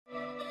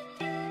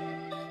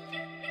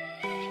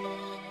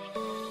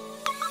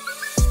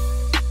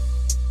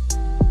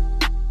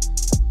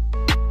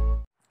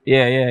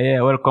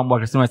Yeah. Welcome back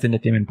to Snowiceent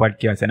Entertainment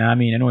Podcast. And I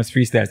mean, I know it's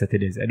freestyle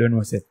Saturdays. I don't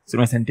know, say,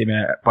 Snowiceent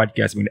Entertainment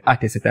Podcast with the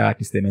artist at the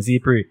artist. I see,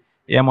 pray.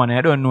 Yeah, man,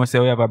 I don't know, say,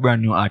 we have a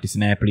brand new artist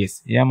in our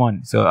place. Yeah,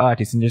 man. So,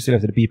 artists, introduce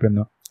yourself to the people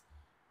now.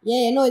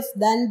 Yeah, you know, it's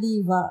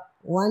Diva.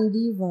 One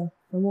Diva.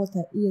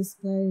 Promoter ES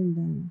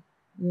Clarendon.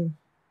 Yeah.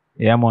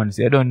 Yeah, man.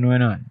 So, I don't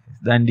know,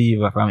 it's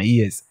Diva from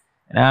ES.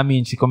 And I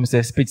mean, she comes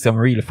to spit some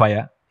real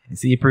fire. You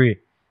see, pray.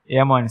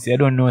 Yeah, man. See, I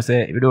don't know,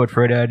 say, without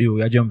further ado,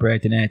 we jump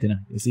right tonight,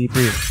 You see,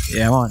 pray.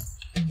 Yeah, man.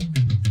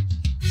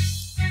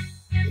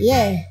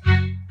 Yeah.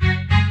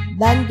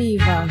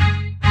 Diva.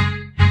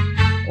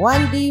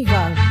 One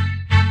Diva.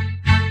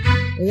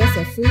 Yes,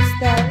 a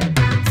freestyle.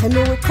 Tell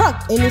me we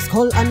crack in his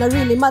skull and it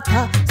really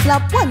matter.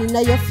 Slap one in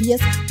your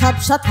face, top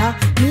shatter.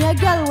 Me a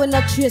girl when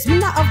I trace, me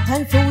not have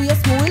time for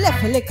waste. Me will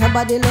left like a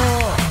body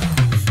low.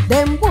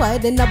 Them boy,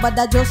 they never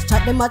just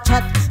chat, them a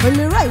chat. When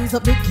me rise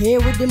up the K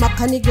with the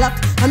mechanic lock,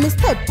 and me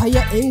step by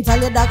your ends, all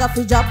your dagger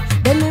fi drop.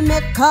 Then me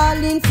make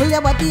calling full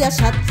your body a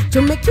shot.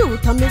 To me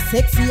cute and me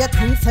sexy, your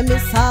things say me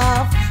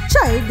soft.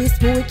 Try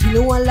this, me we kill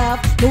you and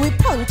laugh. Me we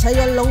punch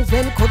your lungs,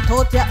 then cut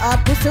out your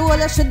heart. Pussy all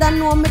you shoulda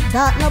know me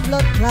dark, no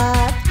blood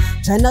clot.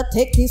 Tryna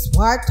take this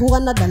war to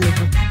another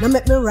level. Now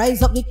make me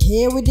rise up the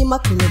K with the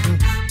machinery.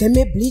 Then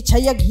me bleach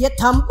your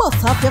gate and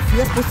bust off your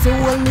face. Pussy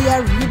hold me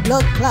a real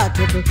blood clot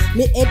rebel.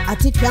 Me head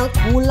at it can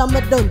cool and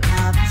me don't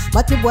talk.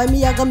 But the boy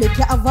me a go make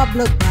you have a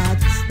blood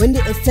bath. When the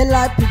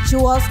SLR picture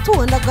was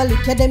stone, I go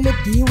lick you, then me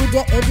deal with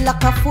your head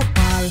like a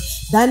football.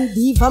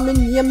 Diva, me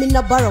name, me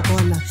no borrow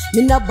gun.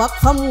 Me no back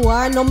from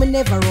war, no me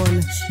never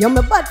run. You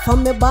me bad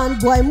from me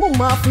band, boy,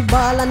 move off the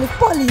ball. And if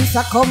police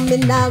a come, me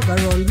nah go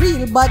run.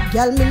 Real bad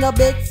girl, me no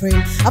big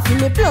friend. I feel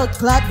me blood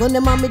clot, gun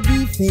them on me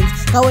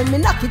defense. Cause when me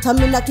knock it, and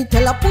me knock it,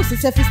 tell a pussy,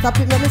 say fi stop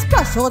it, me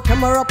splash out,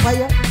 come up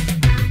fire.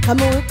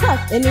 Come on, we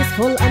crack in his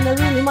skull, and it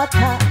really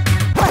matter.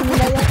 One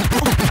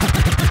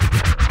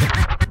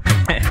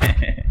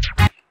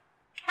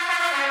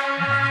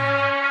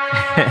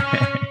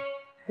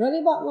Run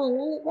it back, man.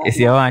 Run it back. You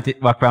see, I want it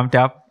back from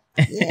top?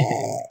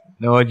 Yeah.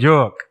 No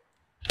joke.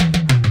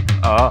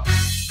 Oh.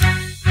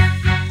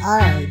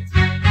 Alright.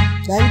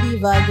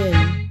 Diva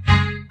again.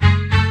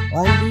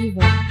 One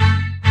Diva.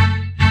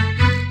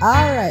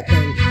 Alright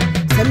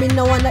then. So me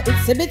no wanna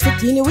exhibit it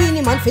teeny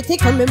weeny man fi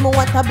tickle me. Me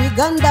want a big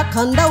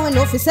anaconda when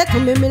no fi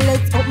second me. Me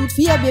legs open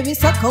fear baby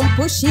so come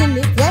push in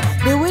it.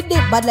 Yeah. Deal with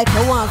it bad like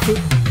you want fit.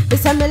 Me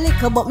say me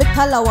liquor but me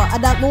talawa. I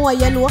don't know why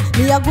you know.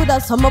 Me a good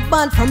as some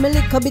band from me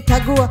liquor bit a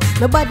grow.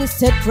 My body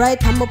set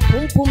right and my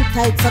pum pum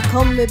tight. So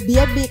come me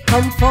baby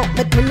come fuck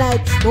me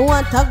tonight. Me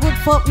want a good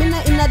fuck. Me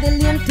not inna the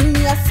lame thing.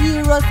 Me a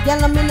serious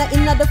girl and me not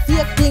inna the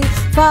fake thing.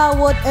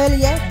 Forward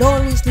earlier,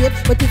 don't reach late.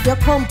 But if you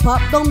come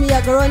pop down me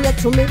a go run you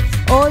through me.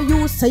 Oh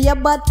you say you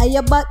bad and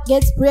your back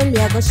get sprained. Me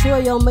a go show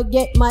you me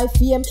get my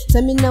fame.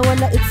 Say me no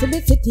wanna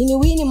exhibit it teeny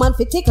weeny man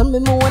fi tickle me.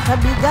 Me want a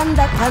big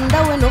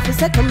anaconda when no fi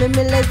second me.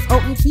 Me legs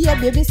open fear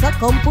baby. So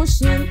come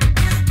push in.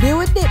 Deal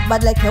with it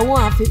bad like you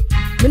want it.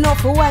 Me know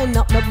fi wind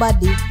up my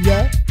body,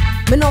 yeah.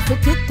 Me know fi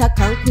tick-tock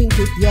and quink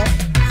it, yeah.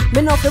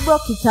 Me know fi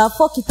broke it off,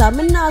 fuck it off,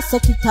 me nah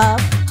suck it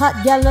off.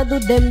 Hot gal no do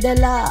them de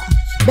la.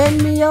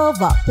 Bend me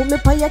over, put me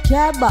pa your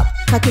car back.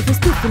 Cock it fi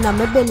stiff inna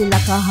my belly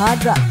like a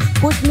hard rock.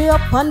 Put me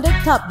up on the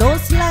top, don't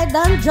slide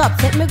and drop.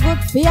 Set me good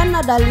fi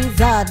another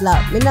lizard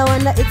lap. Me no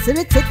wanna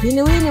exhibit it in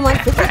the winning man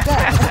fi tick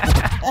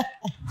up.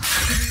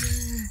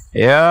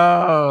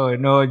 Yo,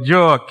 no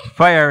joke.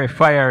 Fiery.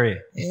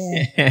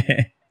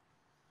 Yeah.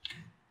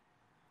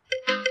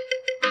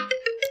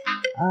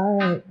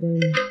 Alright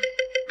then.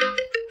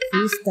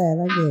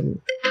 Freestyle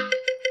again.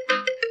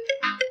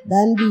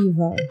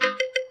 Diva.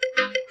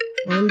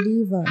 One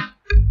Diva.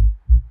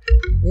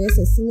 Yes,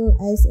 a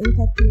Snowiceent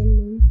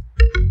Entertainment.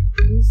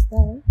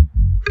 Freestyle.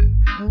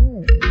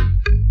 Alright.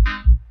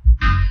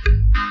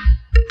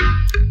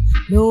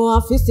 No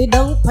one fi sit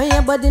down on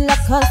your body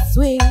like a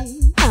swing.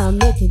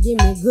 Make you give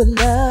me good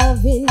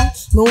loving.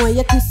 Me want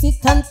you to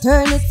sit and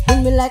turn it,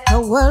 spin me like a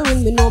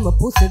whirlwind. Me know my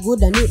pussy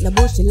good and eat the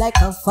bushy like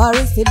a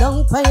forest. Sit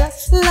down for you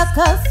like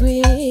a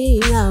swing.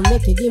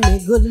 Make you give me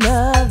good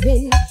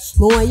loving. Me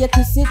want you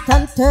to sit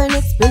and turn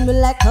it, spin me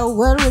like a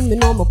whirlwind. Me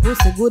know my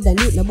pussy good and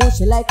eat the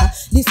bushy like a.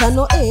 This a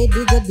no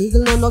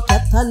diggle, no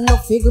cat and no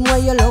figgle.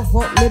 When you love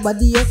up me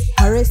body,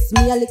 caress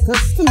me a little.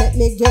 Make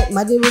me get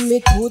mad with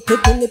me too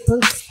thick nipple.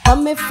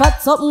 And me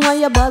fat something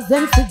when you buzz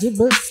them fi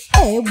jibble.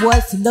 Hey boy,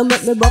 sit down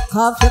make me buck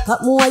off your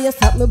cut. Me while you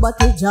slap me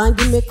body John,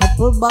 give me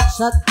couple back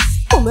shot.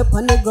 Put me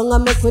pon the ground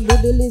and make we do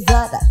the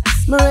lizard.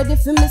 Me ready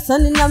for me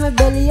son inna me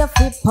belly a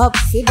flip pop.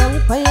 Sit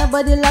down pon your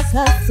body like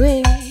a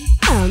swing.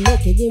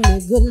 Make you give me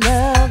good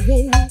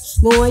loving.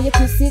 Me want you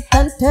to sit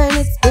and turn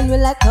it, spin me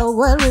like a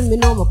whirlwind. Me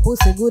know my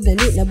pussy good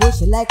and eat the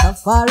bushy like a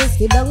forest.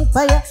 Sit down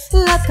pon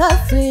you like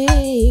a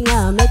swing.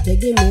 Make you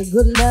give me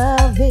good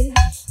loving.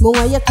 Me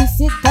want you to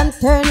sit and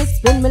turn it,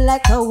 spin me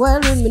like a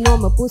whirlwind. Me know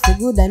my pussy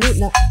good and eat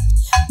the.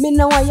 Me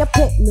know why you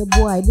pet me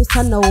boy, this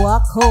a no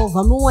walk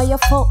over. Me why you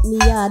fuck me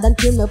hard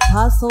until me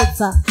pass out,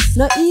 sir.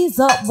 No ease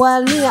up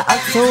while me a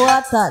act so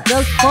water.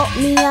 Just fuck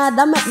me hard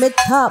and make me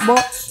talk.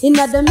 But in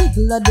the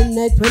middle of the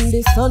night when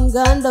the sun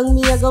gone down,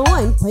 me a go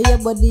wine for your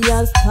body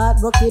and start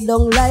rock it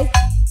down like.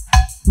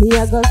 Me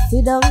a go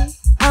sit down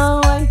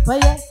and wine for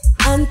you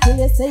until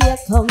you say you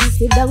come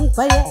sit down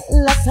for you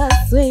like a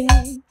swing.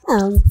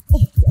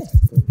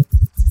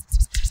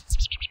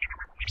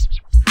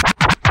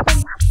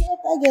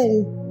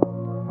 Again.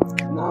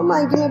 No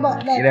man, give me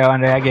back that. You don't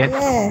want that again?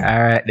 Yeah.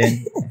 Alright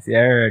then. See, I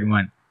heard,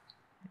 man.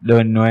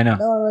 Don't know enough.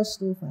 Don't rush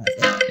too fast.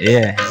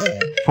 Yeah.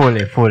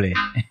 Fully.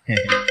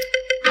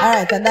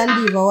 Alright, I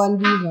done Diva, one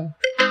Diva.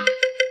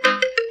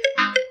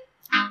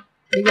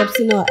 Big up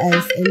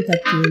Snowiceent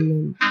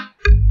Entertainment.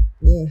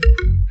 Yeah.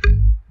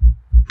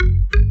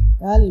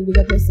 Darling, big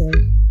up yourself.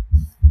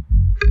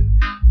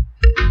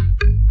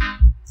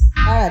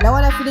 Alright, that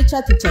one for the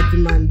chatty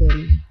man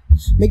then.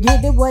 Me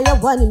give the boy a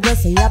one, him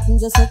just a yap, him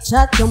just a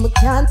chat. No, me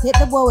can't take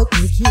the boy, we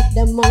can keep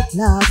them out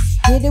loud.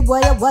 Give the boy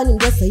a one, him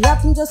just a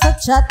yap, him just a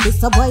chat.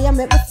 This a boy a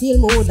make me feel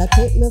mood, that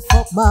take me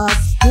fuck bad.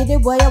 Give the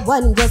boy a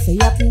one, him just a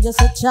yap, him just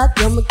a chat.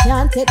 No, me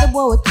can't take the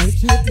boy, we can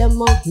keep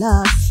them out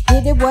loud.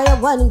 Give the boy a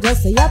one, him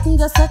just a yap, him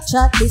just a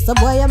chat. This a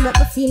boy a make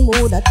me feel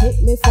mood, that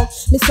take me fuck.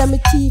 Me say me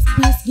teeth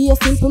piece, gear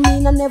simple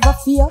mean I never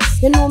fear.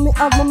 You know me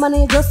have my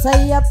money, just a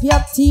yap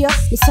tear.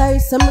 Me sorry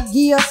some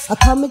gear, I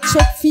come me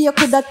check for you,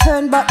 coulda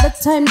turned back the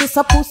time. This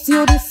a pussy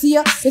you this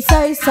year. Me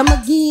sorry some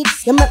geek,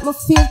 you make me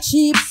feel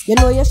cheap. You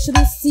know you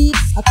shouldn't see it.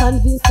 I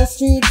convince the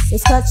street. You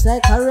scratch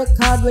like a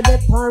record with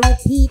it on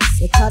repeat.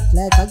 You chat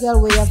like a girl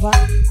wherever.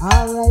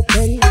 Alright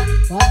then,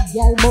 bad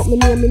girl but me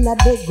name in a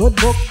the good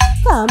book.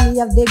 Call me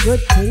have the good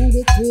thing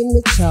between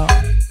me chow.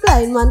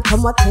 Blind man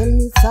come and tell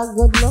me it's a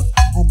good look.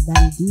 I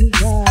done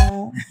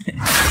Diva.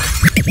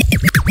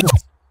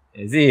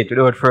 Is it?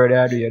 Without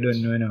further ado, you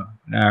don't know now.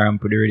 Now I'm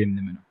put the rhythm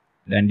them, you know.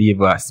 Then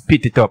Diva,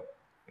 spit it up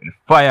with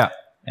fire.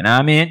 You know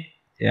what I mean?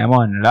 Yeah,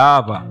 man,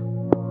 lava.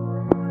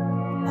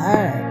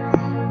 Alright.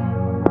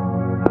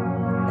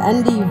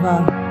 And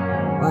Diva.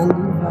 One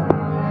Diva.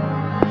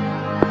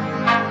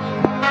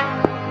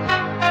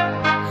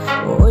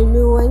 Oh,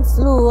 me went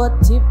slow,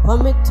 tip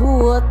on me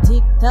toe.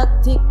 Tick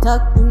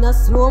tock, in a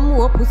slow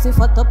mo. Pussy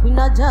fat up in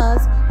a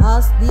jazz.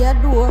 Ask the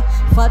door.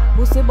 Fat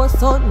pussy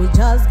bust out, me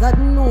jazz got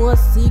no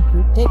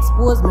secret.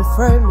 Expose me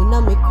firm in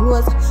a me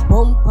clothes.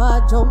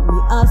 Bumper jump me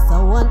ass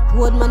a one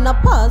toad. Man a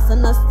pass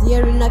and a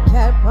steer in a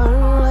car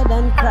road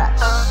and crash.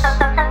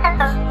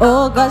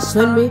 Oh gosh,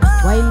 when me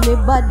wine me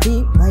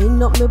body,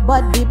 wine up me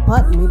body,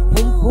 pat me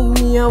pum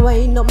me a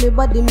wine up me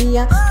body, me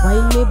a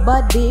wine me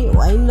body,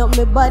 wine up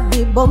me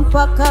body,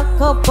 bumper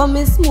cock up and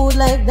me smooth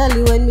like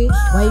dolly. When me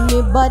wine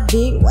me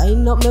body,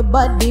 wine up me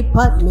body,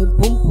 pat me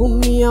pum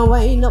me a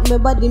wine up me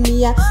body,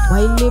 me a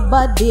wine me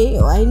body,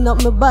 wine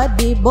up me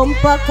body,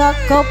 bumper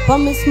cock up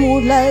and me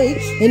smooth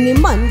like any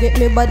man get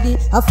me body,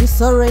 I fi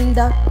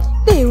surrender.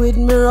 Stay with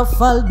me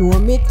rough, I'll do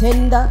me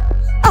tender.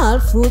 All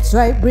fruits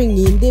right, bring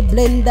in the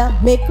blender.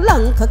 Make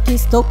long cocky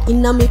stuck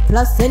in a me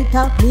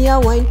placenta. Me a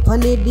wine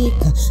pan a dick,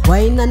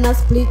 wine and a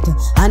split.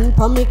 And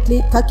pa me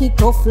click, cocky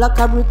tough like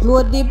a brick.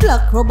 Load the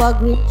black rubber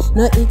grip.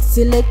 No it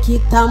select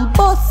it and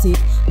bust it.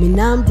 Me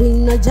nah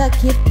bring no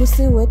jacket,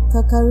 pussy wet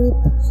cock a rip.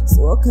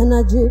 So can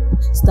a drip,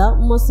 stop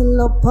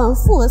muscle up and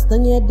force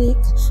on your dick.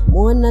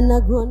 More than a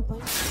grown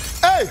pan.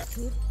 Hey!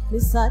 Me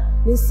sad,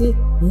 me sick,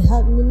 me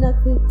had me na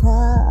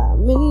quitter.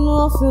 Me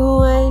know fi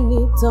wine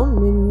it up,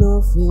 me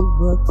know fi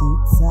broke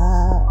it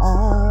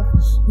off.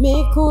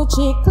 Me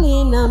coochie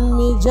clean and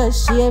me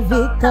just shave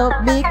it up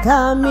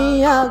because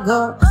me a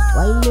go.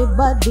 Wine me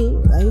body,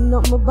 wine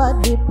up my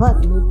body, pat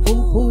me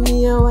pum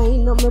me a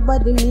wine up my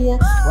body, me a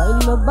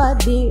wine my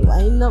body,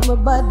 wine up my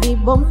body,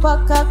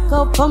 bumper cock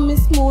up and me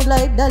smooth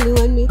like dolly.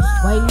 When me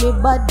wine me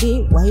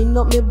body, wine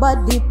up my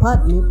body,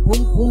 pat me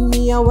pum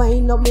me a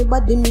wine up my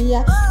body, me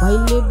a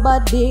wine me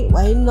body,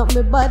 wine up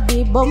my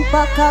body,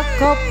 bumper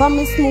cock up and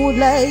me smooth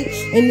like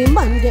any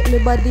man get me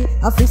body,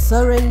 I fi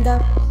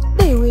surrender.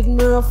 Stay with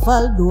me rough,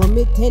 I'll do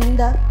me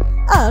tender.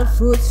 All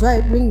fruits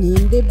right, bring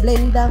in the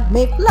blender.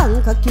 Make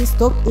long cocky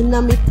stuck in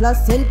a me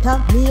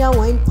placenta. Me a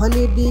wine pan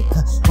a dick,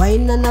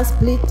 wine and a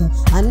split.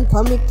 And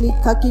pa me click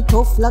cocky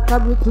tough like a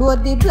brick.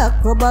 Load the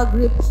black rubber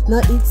grip. No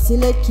it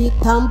select it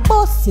and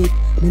bust it.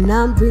 Me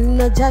nah bring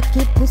no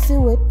jacket, pussy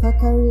wet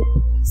cock a rip.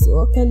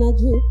 So can I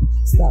drip,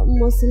 stop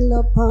muscle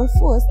up and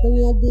force down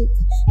your dick.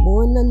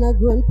 More than a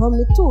grown pa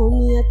me toe,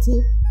 me a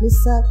tip. Me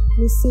sat,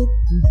 me sit,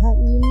 me hat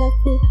me na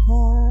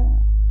quitter.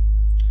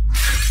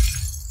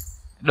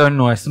 Don't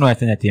know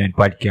Snowiceent Entertainment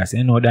podcast,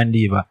 you know Dan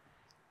Diva.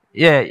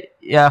 Yeah,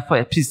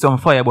 please some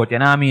fire about, you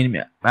know what I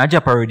mean? I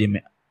drop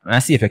already, I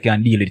see if I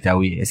can deal with it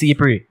away. You see,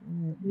 pray.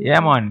 Yeah,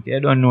 man.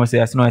 You don't know, say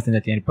Snowiceent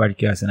Entertainment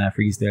podcast and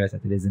FREESTYLE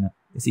Saturdays, you know.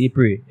 You see,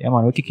 pray. Yeah,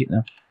 man, we'll kick it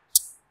now.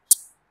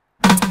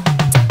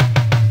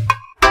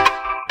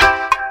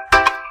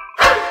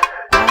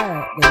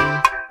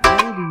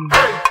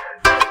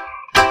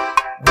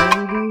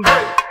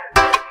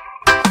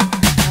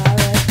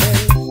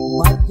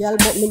 Y'all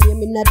but me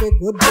name in a the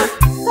good book.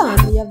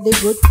 Can't me have the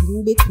good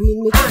thing between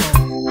me two.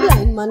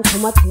 Blind man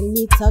come and tell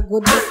me it's a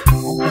good book.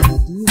 I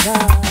done Diva.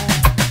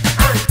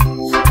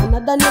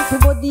 another name for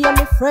body and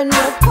my friend.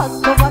 No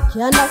pass cover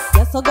can't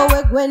yes I go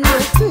away when you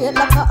straight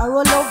like a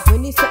arrow love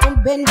when it's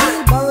something bend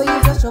deal. Borrow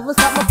you just shovel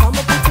stop my palm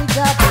up pussy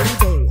job bang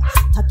bang.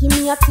 Taki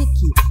me a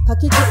ticky,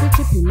 cocky chippy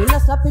chippy, me na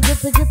slappy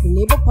drippy drippy,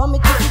 neighbor palm me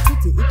titty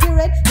titty. Icky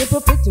red,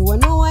 nipple pretty, when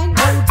no wine,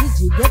 one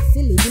Gigi get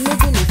silly, give me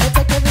billy, so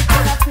take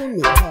everything up in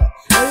me.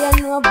 Hey,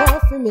 you know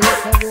about for me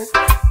little.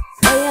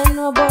 Hey, you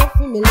know about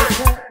for me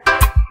little.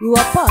 You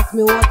a pass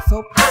me what's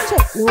up,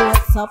 check me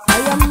what's up. I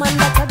am man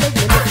that a beg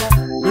me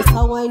little. This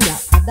how I know,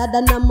 other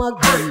than a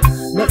magazine.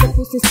 Make the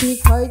pussy speak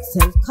for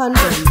itself,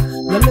 condom.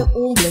 Yeah, me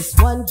homeless,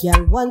 one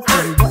girl, one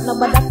son. But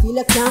nobody feel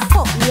you can't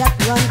fuck me at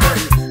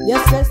random. You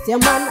stress your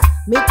man,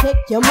 me take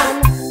your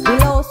man.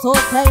 Below so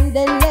time,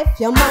 then left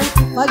your man.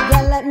 If a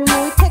girl like me,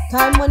 we take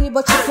her money,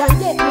 but she can't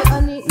get me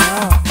on it. No,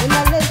 I'm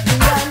a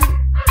lesbian.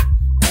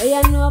 Hey,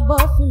 you know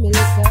about for me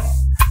little.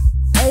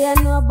 Hey,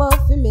 you know about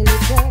for me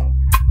little.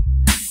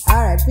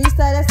 Alright,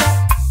 freestyle, that's it.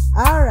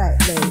 Alright,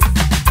 then.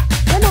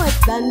 You know it's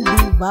done,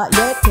 Diva.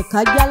 Yeah, take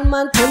a girl,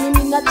 man, turn him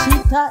in a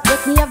cheetah.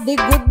 Let me have the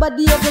good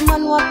body, every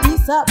man want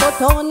pizza.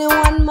 But only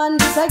one man,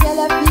 this a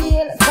girl I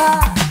feel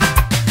bad.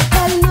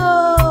 Hell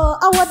no,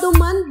 I want the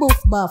man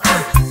buff buff.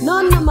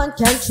 None no man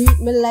can treat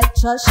me like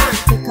trash.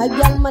 Take a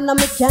girl, man, and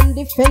me can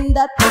defend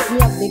that. Let me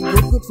have the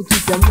good to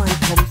keep your man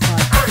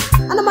comfort.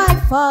 And my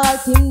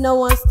fault, him no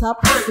one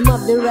stop. Him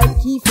have the right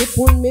key fi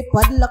pull me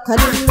padlock.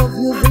 And him love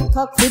using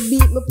cock fi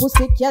beat me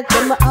pussy cat.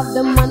 Then I have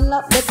the man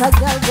lock. Let a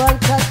girl go and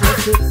chat. Me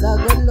fix a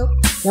good look.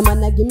 The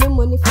man a give me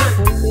money fi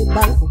pull me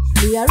bank.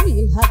 Me a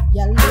real hot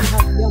girl. Me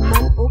have your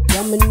man hook.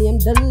 Yeah, my name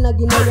done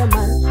again your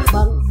man.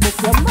 Bank book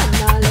your man.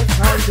 Now let's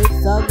all fix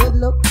a good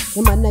look.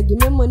 The man a give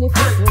me money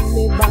fi pull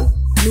me bank.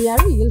 Me a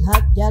real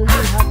hot girl. Me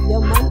have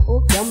your man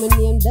hook. Yeah, my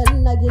name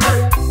done again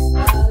your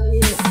man.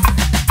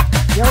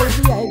 Yo,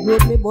 the I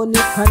grade me bunny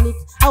chronic.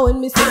 And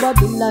when me see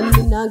Babylon,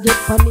 me nah get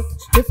panic.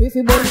 Me free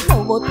fi bunny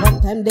now, but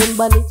one time then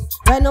ban it.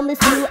 Right now me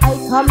feel I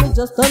can't, me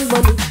just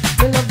unbun it.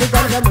 Me love the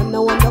ganja man, I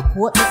wanna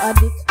quote me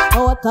addict.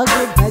 Oh, what a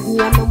good guys, me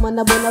and my man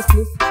a bun a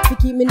spliff. To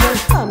keep me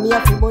nice, calm, me a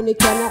fi bunny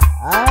canna.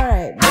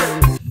 Alright,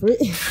 then,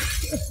 free.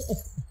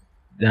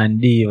 Dan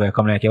Diva,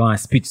 come like you want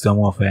to spit some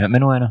more for you. I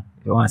know, you know.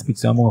 You want to spit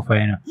some more for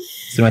you, know.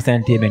 So my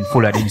entertainment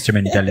full of the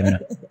instrumental, you know.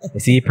 You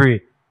see,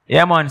 pray.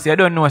 Yeah, man, so I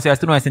don't know, so I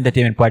still know it's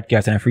entertainment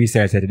podcast and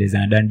freestyle Saturdays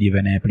and Dan Diva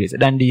in a place.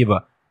 Dan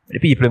Diva, the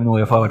people know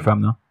you're forward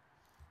from now.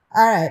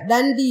 Alright,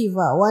 Dan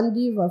Diva, one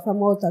diva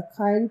from out of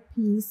Kind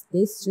Peace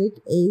District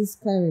is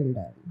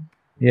Clarendon.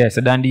 Yeah,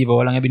 so Dan Diva,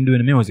 how long have you been doing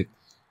the music?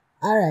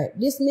 Alright,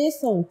 this may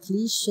sound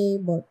cliche,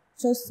 but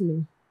trust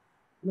me,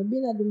 I've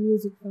been at the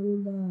music from a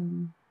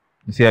band.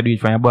 You say I do it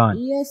from your band?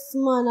 Yes,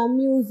 man, a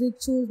music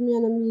choose me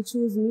and me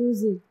choose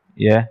music.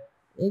 Yeah?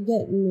 You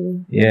get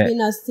me? Yeah. I've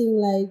been a sing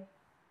like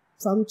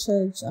from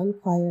church and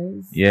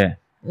choirs. Yeah.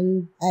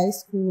 And high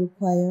school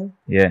choir.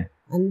 Yeah.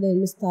 And then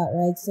we start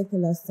write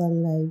secular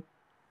song like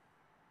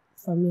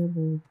from me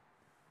about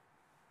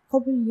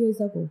couple years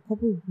ago.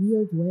 Couple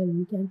years well,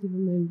 we can't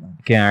even remember.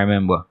 Can't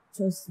remember.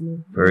 Trust me.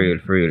 For real,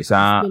 for real. So,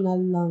 it's been a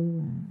long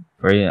while.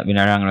 For real, it's been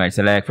a long while.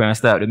 So like from the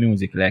start of the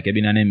music, like you've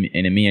been on in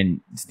the main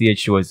stage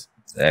shows,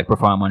 like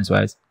performance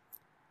wise.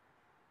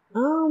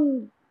 I've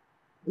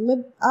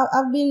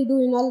been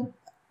doing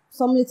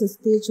some little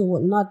stage show,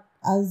 not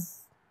as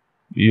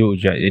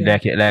huge,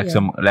 like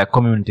some like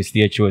community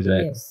stage shows,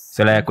 like yes.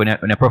 So like when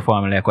you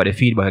perform, like what the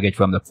feedback you get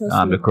from the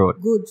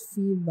crowd. Good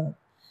feedback.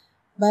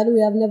 By the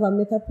way, I've never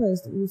met a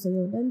person who say,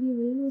 "Yo, Dan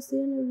Diva, you know,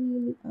 saying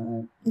really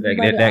hard."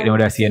 Like they know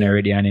that saying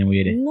already and then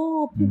with it.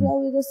 No, people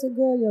always just say,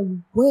 "Girl, you're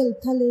well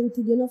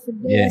talented, you're not for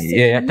there."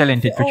 Yeah, you're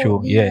talented for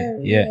sure.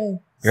 Yeah.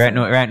 Right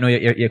now,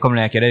 you come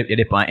like you're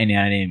on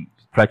any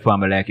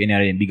platform like any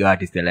other big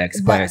artist like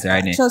Spires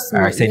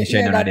or Essential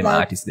and them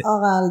artists.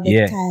 All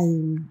the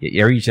time.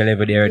 You reach a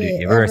level there,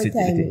 you verse it.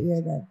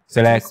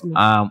 So like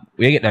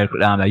we get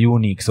that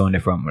unique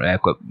sound from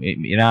like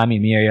you know what I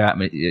mean?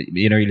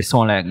 You know really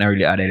sound like not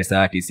really other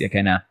artists. You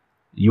kinda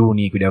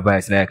unique with your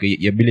voice, like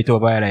you build it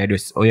over like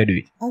just how you do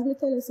it. As me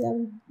tell you,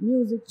 say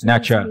music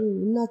natural,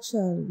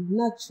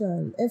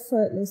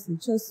 effortlessly,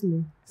 trust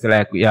me. So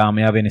like me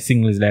having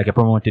singles like you're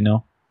promoting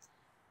now?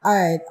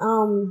 Alright,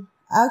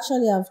 I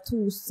actually have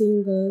 2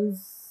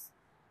 singles.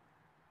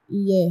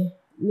 Yeah.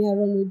 Me I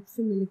run with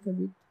Feel Me Little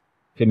Bit.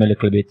 Feel Me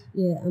Little Bit?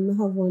 Yeah, and I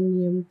have one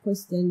named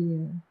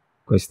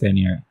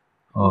Questionnaire.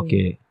 Okay.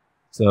 Yeah.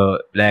 So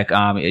like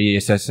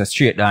it's a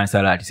straight dance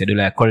artist. You do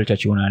like culture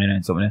tune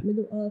and something. I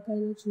do all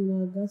kind of tune,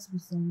 all gospel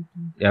songs.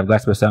 You have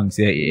gospel songs.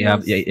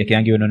 You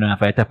can't give none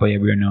of a top of your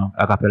brain now,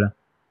 a cappella.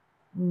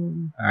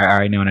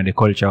 Or any one of the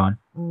culture one.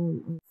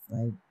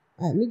 Right.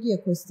 Alright, me give you a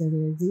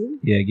questionnaire, deal?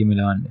 Yeah, give me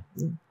the one.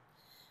 Yeah.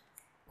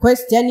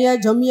 Questionnaire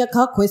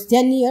Jamaica,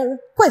 questionnaire.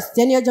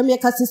 Questionnaire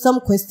Jamaica, see some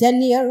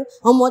questionnaire.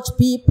 How much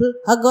people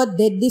I got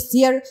dead this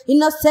year?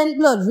 Innocent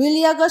blood,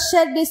 really I got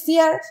shed this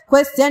year?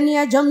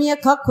 Questionnaire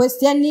Jamaica,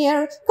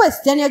 questionnaire.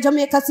 Questionnaire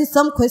Jamaica, see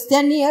some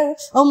questionnaire.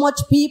 How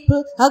much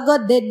people I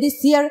got dead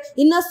this year?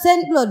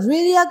 Innocent blood,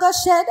 really I got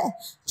shed?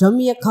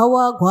 Jamaica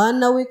wa go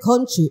on we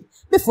country.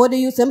 Before the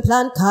youth them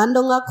plant can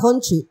down a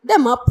country,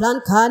 them a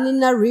plant can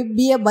in a rib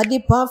beer body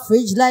pan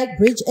fridge like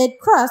bridge head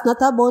cross,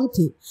 not a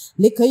bounty.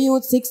 Liquor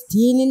youth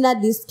 16 in a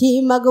this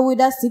scheme, I go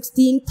with a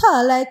 16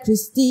 tall like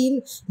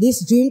Christine.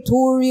 This dream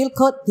too real,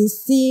 cut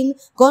this scene.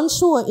 Gun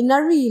show in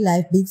a real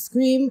life, big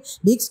scream.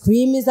 Big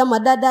scream is a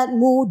mother that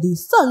moody.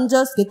 Son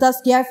just get a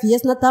scare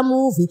face, not a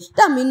movie.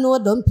 That me know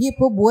dumb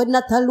people bored,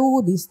 not a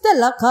loody.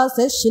 Stella call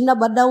says she no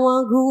bother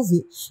one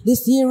groovy.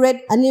 This here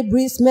red and the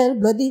breeze smell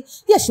bloody.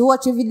 Yeah, she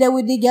watch a video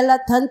with the girl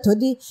at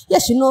Tantody. Yeah,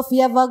 she know if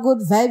you have a good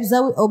vibes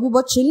with Obi,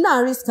 but she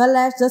not risk her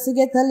life just to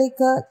get a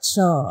liquor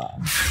chore.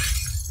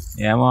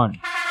 Yeah, man.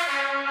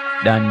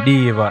 Dan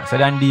Diva. So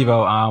Dan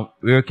Diva,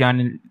 where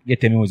can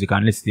get your music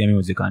and listen to your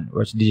music and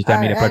watch digital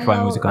media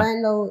platform music and?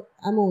 Right now,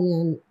 I'm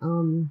only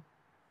on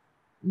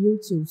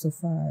YouTube so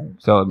far.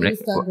 So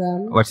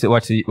Instagram. What's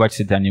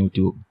it on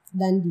YouTube?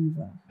 Dan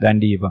Diva. Dan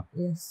Diva.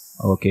 Yes.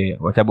 Okay.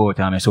 What about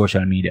your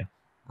social media?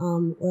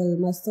 Well,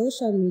 my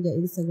social media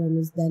Instagram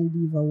is Dan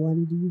Diva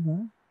 1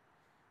 Diva,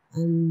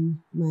 and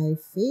my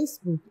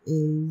Facebook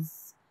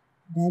is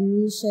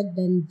Danisha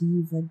Dan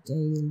Diva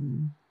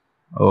Daily.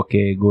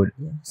 Okay, good.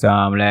 Yeah. So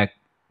I'm like,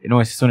 you know,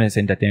 it's Snowiceent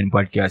Entertainment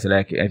podcast.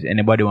 Like, if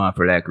anybody want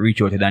to like reach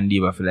out to Dan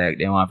Diva for like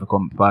they want to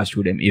come pass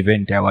through them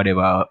event or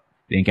whatever,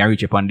 they can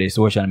reach upon the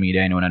social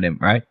media and one of them,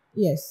 right?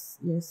 Yes,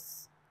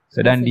 yes.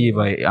 So Dan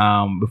Diva,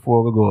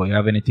 before we go, you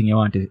have anything you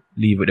want to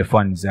leave with the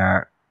fans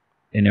or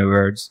any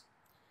words?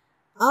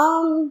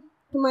 To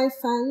my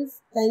fans,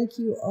 thank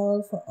you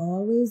all for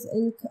always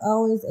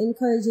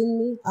encouraging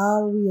me.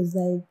 Always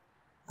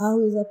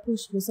a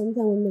push me.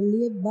 Sometimes when I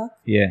laid back,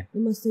 yeah, they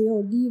must say,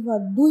 yo, Diva,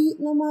 do it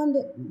no man.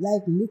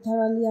 Like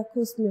literally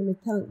accost me and I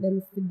thank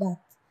them for that.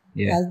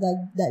 Yeah. Because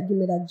that give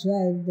me that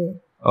drive there.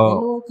 Oh,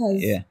 you know,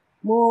 because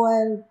more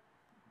while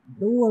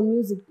the whole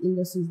music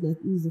industry is not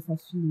easy for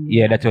female.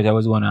 Yeah, that's what I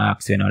was going to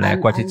ask, you know,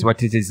 like what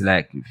it is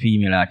like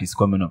female artists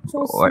coming up.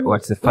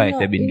 What's the fight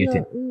they've been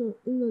getting?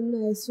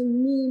 Nice for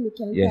me, I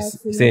can't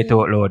talk for me. Say it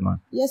out loud, man.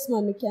 Yes,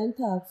 man, I can't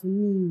talk for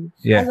me.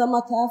 Yeah. As a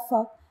matter of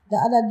fact, the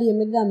other day,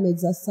 I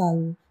damaged a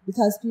song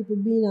because people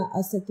being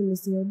said to me,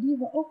 say, yo,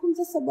 Diva, how come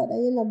just about that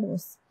you're not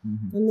boss?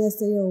 And I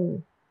say,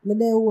 yo, me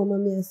there home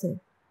and I say,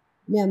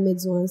 me I made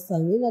one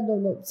song. You know,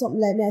 don't know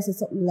something like me. I say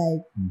something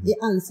like the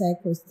answer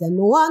question.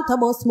 Me want a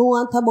boss, me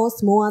want a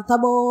boss, me want a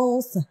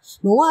boss.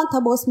 Me want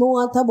a boss, me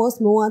want a boss,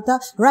 me want a.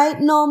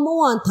 Right now, me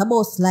want a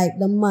boss like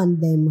the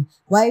man them.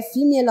 Why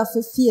female have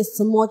to face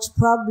so much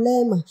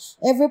problem?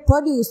 Every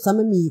producer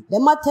me meet,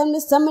 them a tell me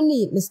some me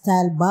need me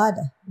style bad,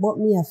 but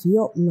me have to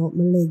open up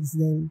my legs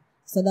then.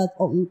 So that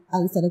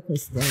answer the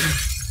question.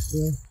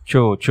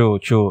 Yeah.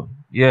 True.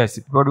 Yes,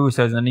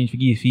 producers don't need to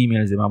give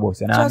females them a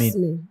boss. And Trust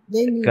me,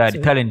 they need because to.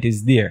 the talent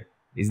is there.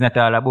 It's not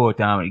all about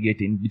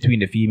getting between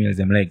the females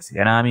them legs. You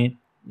know what I mean?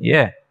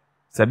 Yeah.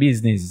 It's a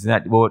business. It's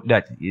not about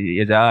that.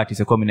 You're the artist,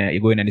 you're coming in,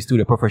 you're going in the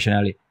studio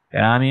professionally. You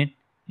know what I mean?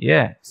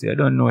 Yeah. So I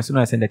don't know.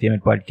 Snowiceent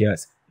Entertainment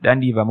podcast. Dan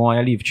Diva, I want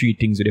to leave 3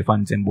 things with the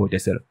fans and about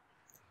yourself.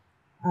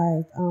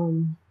 Alright,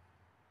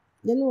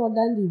 you know what,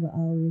 Dan Diva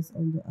always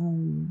on the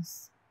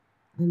always.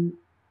 And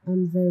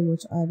I'm very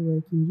much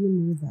hardworking, you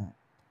know that.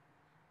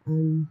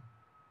 And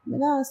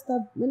when I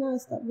stop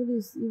with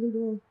this, even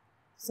though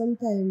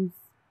sometimes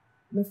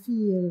I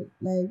feel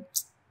like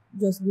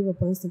just give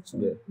up on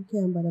section. Yeah. You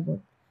can't bother, but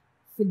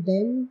for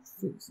them,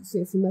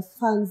 for my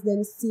fans,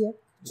 them see it,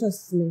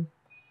 trust me.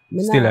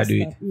 Still I do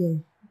it. Yeah.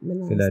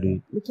 Still I do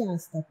it. We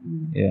can't stop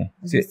either. Yeah.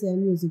 I just say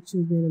music,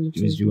 choose me and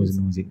choose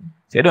music.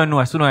 So you don't know,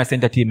 Snowiceent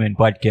Entertainment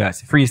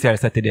podcast, Freestyle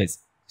Saturdays.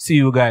 See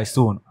you guys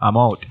soon. I'm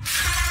out.